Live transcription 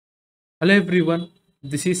Hello everyone,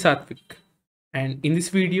 this is Satvik, and in this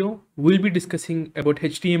video we'll be discussing about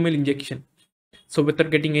HTML injection. So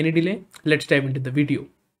without getting any delay, let's dive into the video.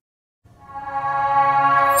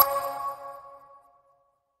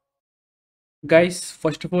 Guys,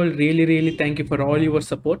 first of all, really thank you for all your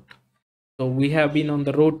support. So we have been on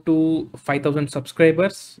the road to 5,000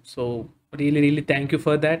 subscribers. So really thank you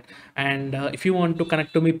for that. And if you want to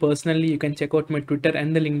connect to me personally, you can check out my Twitter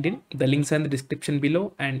and the LinkedIn. The links are in the description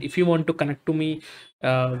below. And if you want to connect to me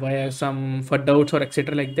via some for doubts or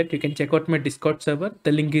etc like that, you can check out my Discord server.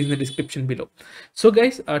 The link is in the description below. So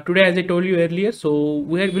guys, today as I told you earlier, so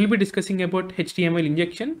will be discussing about HTML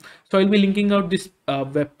injection. So I'll be linking out this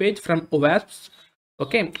web page from OWASP.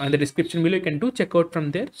 Okay, and the description below you can do check out from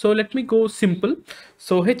there. So let me go simple.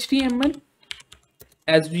 So HTML,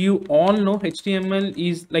 as you all know, HTML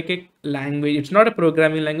is like a language. It's not a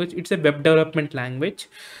programming language, it's a web development language.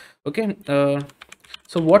 Okay,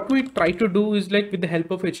 so what we try to do is, like, with the help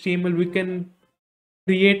of HTML we can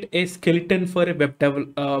create a skeleton for a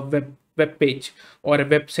web page or a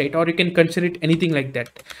website, or you can consider it anything like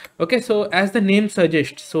that. Okay, so as the name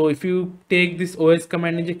suggests, so if you take this OS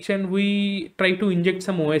command injection, we try to inject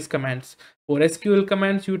some OS commands. For SQL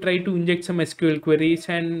commands, you try to inject some SQL queries,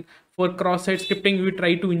 and for cross-site scripting, we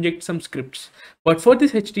try to inject some scripts. But for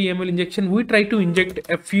this HTML injection, we try to inject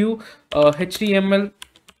a few HTML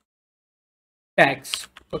tags.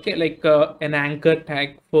 Okay, like an anchor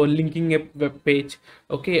tag for linking a web page.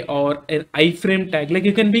 Okay, or an iframe tag. Like,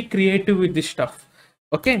 you can be creative with this stuff.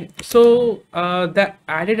 Okay, so the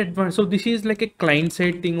added advantage, so this is like a client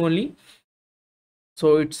side thing only.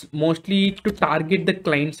 So it's mostly to target the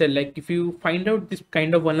client side. Like, if you find out this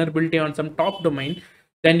kind of vulnerability on some top domain,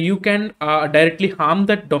 then you can directly harm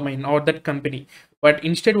that domain or that company. But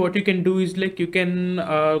instead what you can do is, like, you can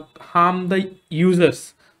harm the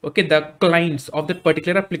users, okay, the clients of that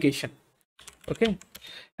particular application. Okay,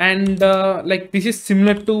 and like, this is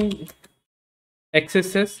similar to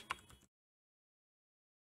XSS.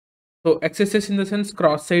 So XSS in the sense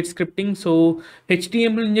cross-site scripting. So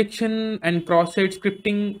HTML injection and cross-site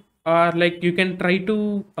scripting are, like, you can try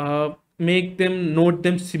to make them note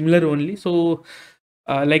them similar only. So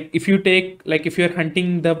like, if you take, like, if you're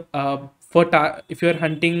hunting the if you're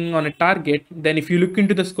hunting on a target, then if you look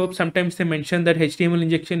into the scope, sometimes they mention that HTML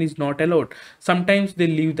injection is not allowed. Sometimes they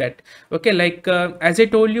leave that. Okay, like, as I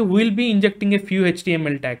told you, we'll be injecting a few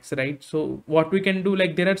HTML tags, right? So what we can do,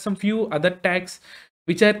 like, there are some few other tags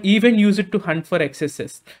which are even used to hunt for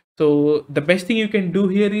XSS. So the best thing you can do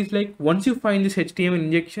here is, like, once you find this HTML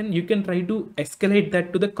injection, you can try to escalate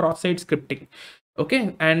that to the cross-site scripting.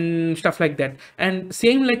 Okay, and stuff like that. And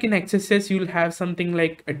same like in XSS, you'll have something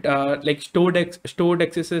like stored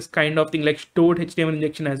XSS kind of thing, like stored HTML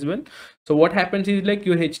injection as well. So what happens is, like,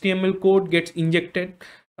 your HTML code gets injected,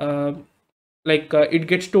 it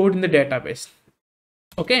gets stored in the database.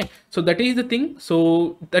 Okay, so that is the thing.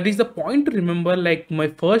 So that is the point to remember. Like,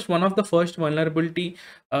 one of the first vulnerability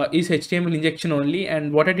is HTML injection only.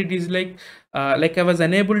 And what I did is, like, I was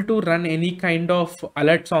unable to run any kind of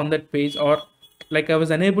alerts on that page, or like, I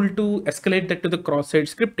was unable to escalate that to the cross-site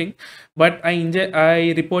scripting. But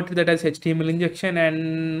I reported that as HTML injection,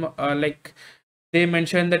 and like, they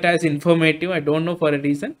mentioned that as informative. I don't know, for a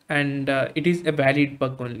reason, and it is a valid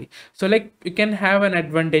bug only. So, like, you can have an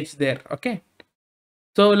advantage there. Okay,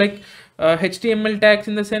 so, like, HTML tags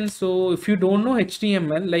in the sense, so if you don't know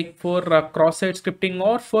HTML, like, for cross-site scripting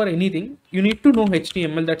or for anything, you need to know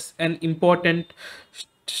HTML. That's an important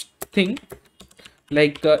thing.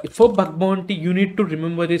 Like, for bug bounty, you need to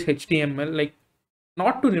remember this HTML. Like,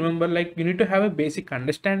 not to remember, like, you need to have a basic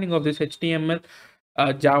understanding of this HTML,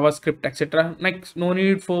 JavaScript, etc. Like, no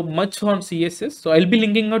need for much on CSS. So I'll be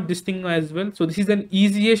linking out this thing as well. So this is an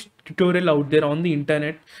easiest tutorial out there on the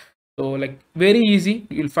internet. So, like, very easy.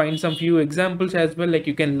 You'll find some few examples as well. Like,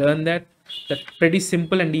 you can learn that. That's pretty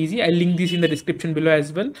simple and easy. I'll link this in the description below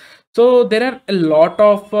as well. So there are a lot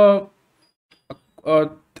of uh,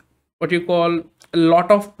 what you call, a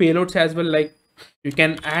lot of payloads as well. Like, you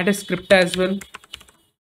can add a script as well.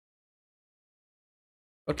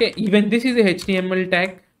 Okay, even this is a HTML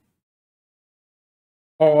tag,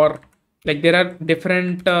 or, like, there are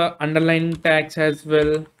different underlying tags as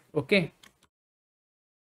well. Okay,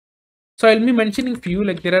 so I'll be mentioning few.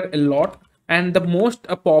 Like, there are a lot, and the most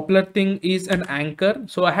popular thing is an anchor.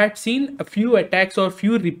 So I had seen a few attacks or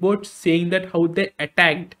few reports saying that how they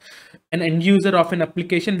attacked an end user of an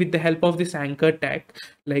application with the help of this anchor tag.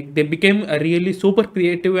 Like, they became really super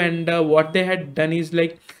creative, and what they had done is,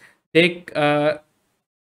 like, they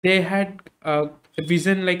they had a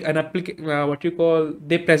vision, like an application, what you call,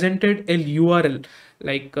 they presented a URL.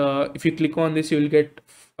 Like, if you click on this, you will get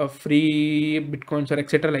free bitcoins or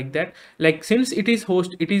etc like that. Like since it is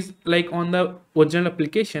like on the original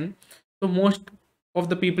application, so most of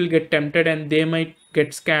the people get tempted and they might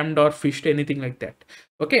get scammed or phished, anything like that.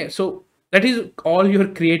 Okay, so that is all your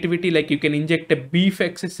creativity. Like you can inject a beef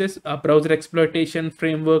xss, a browser exploitation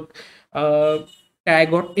framework, uh,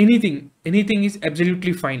 tag or anything is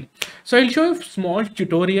absolutely fine. So I'll show you a small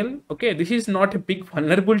tutorial. Okay, this is not a big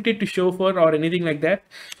vulnerability to show for or anything like that.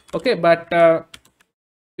 Okay, but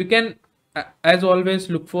you can as always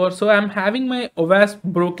look for. So I'm having my OWASP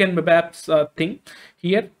broken web apps thing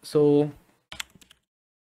here. So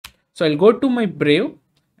I'll go to my Brave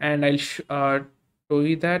and I'll show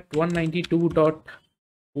you that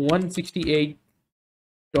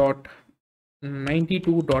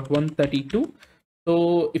 192.168.92.132.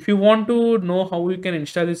 So if you want to know how you can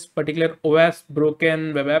install this particular OWASP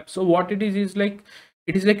broken web app, so what it is like,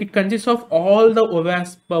 it consists of all the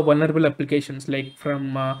OWASP vulnerable applications, like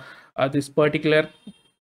from this particular,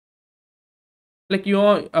 like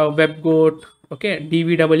your webgoat, okay,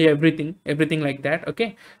 dvw, everything like that.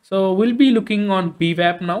 Okay, so we'll be looking on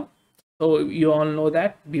bwap now. So you all know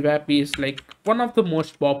that bwap is like one of the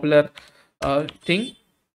most popular thing.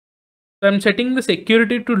 So I'm setting the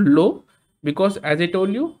security to low because as I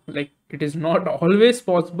told you, like it is not always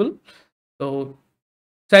possible. So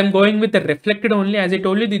I'm going with the reflected only. As I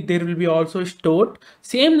told you, that there will be also stored,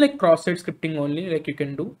 same like cross-site scripting only, like you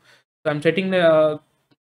can do. So I'm setting the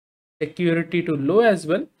security to low as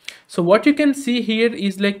well. So what you can see here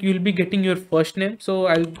is like you'll be getting your first name. So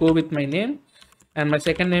I'll go with my name and my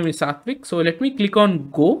second name is Satvik. So let me click on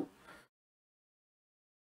go.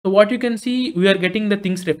 So what you can see, we are getting the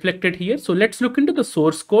things reflected here. So let's look into the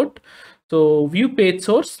source code. So view page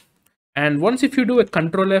source. And once if you do a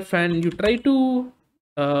control F and you try to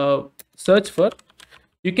search for,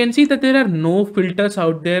 you can see that there are no filters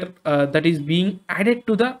out there that is being added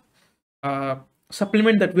to the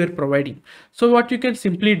supplement that we're providing. So what you can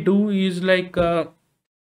simply do is like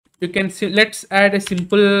you can see, let's add a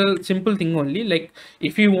simple thing only. Like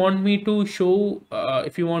if you want me to show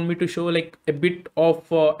like a bit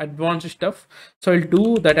of advanced stuff, so I'll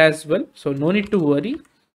do that as well, so no need to worry.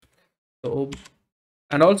 So,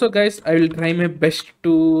 and also guys, I will try my best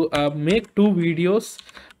to make 2 videos.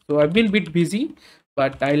 So I've been a bit busy,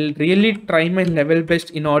 but I'll really try my level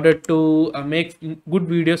best in order to make good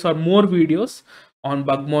videos or more videos on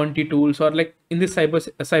bug bounty tools or like in the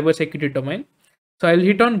cyber security domain. So I'll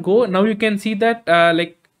hit on go. Now you can see that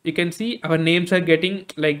like you can see our names are getting,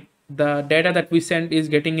 like the data that we sent is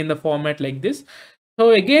getting in the format like this.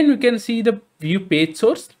 So again, you can see the view page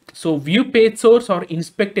source. So view page source or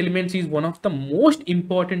inspect elements is one of the most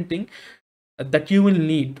important thing that you will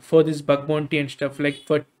need for this bug bounty and stuff, like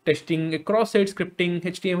for testing cross-site scripting,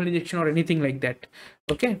 HTML injection or anything like that.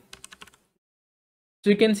 Okay. So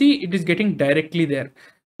you can see it is getting directly there.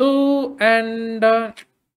 So, and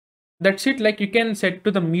that's it. Like you can set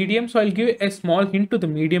to the medium. So I'll give a small hint to the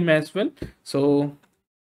medium as well. So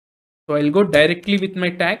I'll go directly with my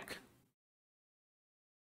tag.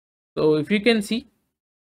 So if you can see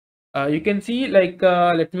like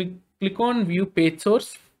let me click on view page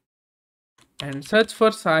source and search for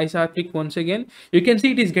Sai Satvik once again. You can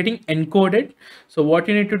see it is getting encoded. So what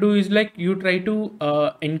you need to do is like you try to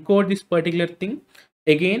encode this particular thing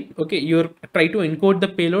again. Okay, you try to encode the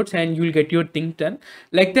payloads and you will get your thing done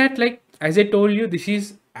like that. Like as I told you, this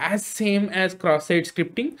is as same as cross-site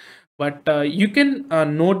scripting, but you can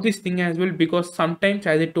note this thing as well, because sometimes,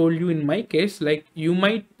 as I told you in my case, like you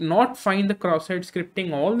might not find the cross-site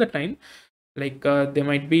scripting all the time. Like there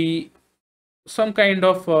might be some kind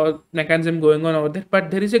of mechanism going on over there, but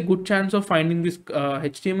there is a good chance of finding this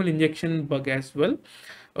HTML injection bug as well.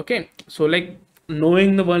 Okay, so like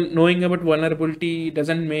knowing about vulnerability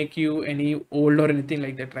doesn't make you any old or anything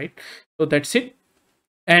like that, right? So that's it.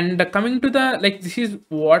 And coming to the, like, this is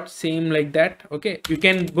what same like that. Okay, you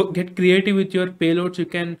can get creative with your payloads. You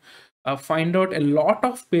can find out a lot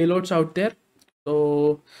of payloads out there.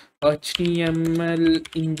 So HTML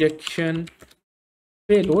injection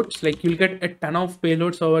payloads, like you'll get a ton of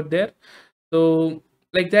payloads over there. So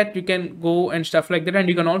like that you can go and stuff like that, and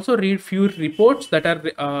you can also read few reports that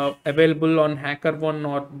are available on HackerOne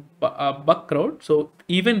or Bugcrowd. So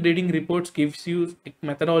even reading reports gives you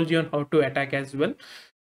methodology on how to attack as well.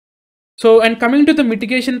 So, and coming to the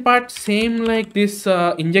mitigation part, same like this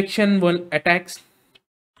injection one attacks,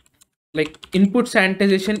 like input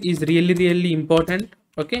sanitization is really important.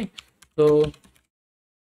 Okay, so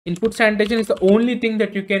input sanitation is the only thing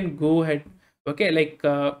that you can go ahead. Okay, like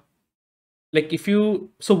if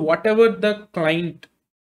you, so whatever the client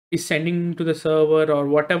is sending to the server, or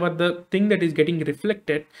whatever the thing that is getting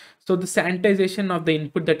reflected. So the sanitization of the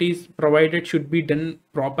input that is provided should be done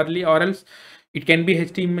properly, or else it can be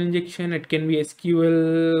HTML injection, it can be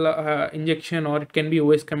SQL injection, or it can be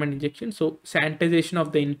OS command injection. So sanitization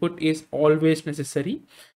of the input is always necessary.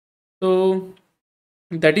 So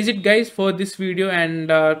that is it, guys, for this video.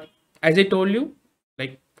 And as I told you,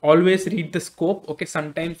 like, always read the scope. Okay,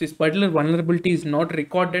 sometimes this particular vulnerability is not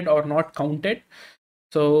recorded or not counted.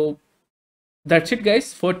 So that's it,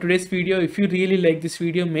 guys, for today's video. If you really like this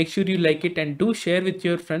video, make sure you like it and do share with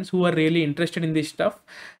your friends who are really interested in this stuff.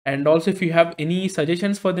 And also, if you have any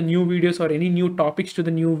suggestions for the new videos or any new topics to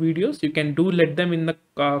the new videos, you can do let them in the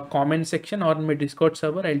comment section or in my Discord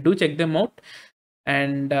server. I'll do check them out.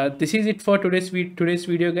 And this is it for today's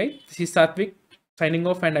video, guys. This is Satvik signing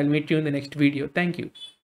off, and I'll meet you in the next video. Thank you.